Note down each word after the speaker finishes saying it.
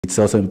it's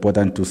also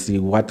important to see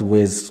what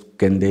ways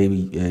can they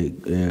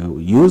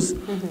use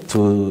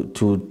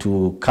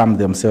to calm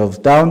themselves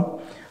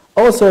down.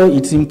 Also,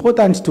 it's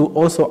important to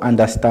also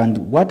understand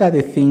what are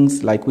the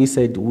things, like we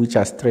said, which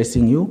are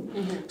stressing you.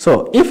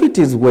 So if it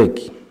is work,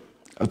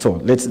 so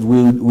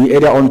we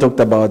earlier on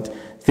talked about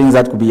things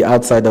that could be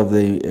outside of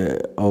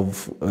the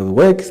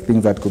work,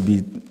 things that could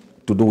be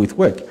to do with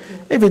work.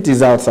 If it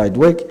is outside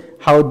work,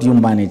 how do you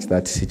manage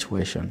that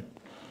situation?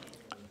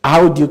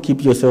 How do you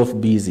keep yourself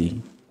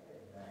busy?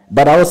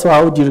 But also,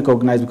 how do you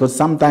recognize? Because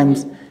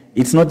sometimes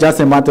it's not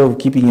just a matter of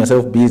keeping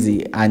yourself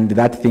busy and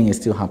that thing is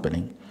still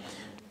happening.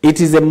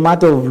 It is a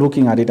matter of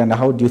looking at it and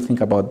how do you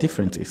think about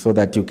differently so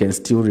that you can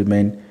still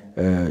remain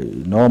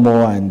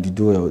normal and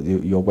do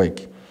your work.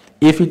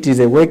 If it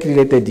is a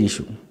work-related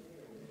issue,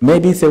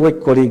 maybe it's a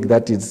work colleague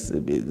that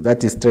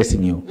is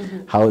stressing you.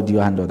 How do you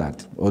handle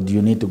that? Or do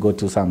you need to go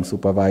to some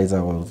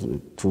supervisor or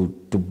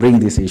to bring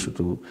this issue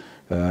to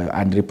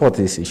and report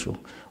this issue?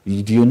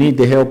 Do you need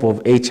the help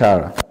of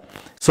HR?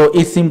 So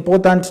it's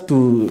important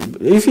to,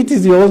 if it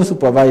is your own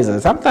supervisor,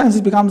 sometimes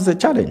it becomes a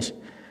challenge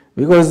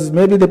because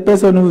maybe the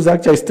person who's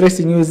actually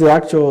stressing you is the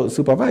actual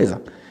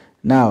supervisor.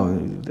 Now,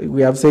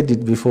 we have said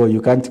it before,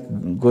 you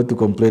can't go to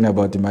complain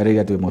about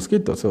malaria to a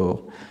mosquito.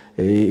 So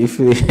if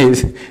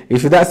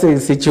that's a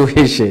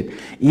situation,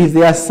 if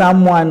there's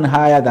someone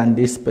higher than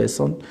this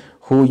person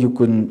who you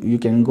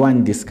can go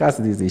and discuss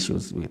these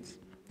issues with,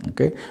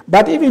 okay?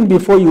 But even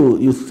before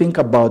you think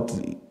about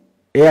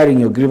airing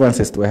your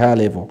grievances to a higher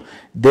level,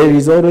 there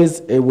is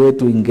always a way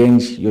to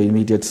engage your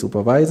immediate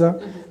supervisor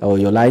or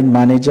your line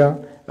manager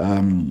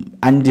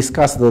and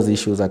discuss those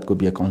issues that could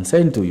be a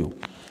concern to you.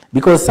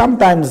 Because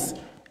sometimes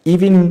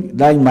even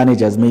line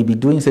managers may be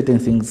doing certain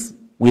things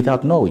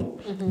without knowing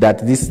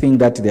that this thing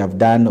that they have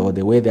done or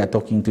the way they are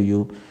talking to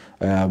you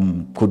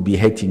could be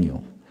hurting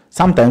you.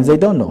 Sometimes they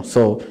don't know.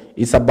 So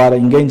it's about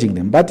engaging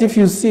them. But if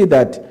you see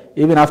that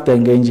even after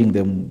engaging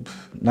them,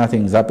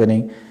 nothing's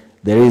happening,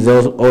 there is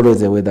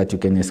always a way that you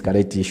can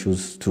escalate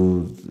issues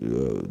to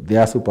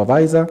their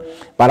supervisor.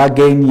 But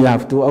again, you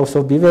have to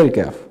also be very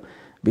careful.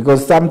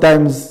 Because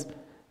sometimes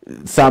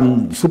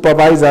some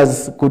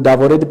supervisors could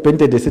have already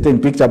painted a certain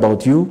picture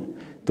about you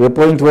to a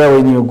point where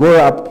when you go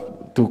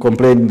up to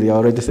complain, they are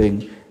already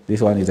saying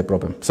this one is a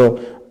problem. So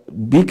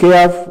be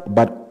careful,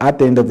 but at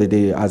the end of the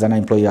day, as an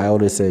employee, I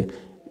always say,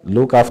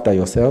 look after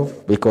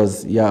yourself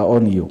because you are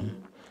on you.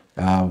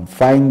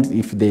 Find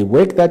if the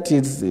work that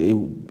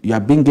you are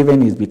being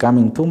given is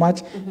becoming too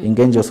much,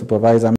 engage your supervisor.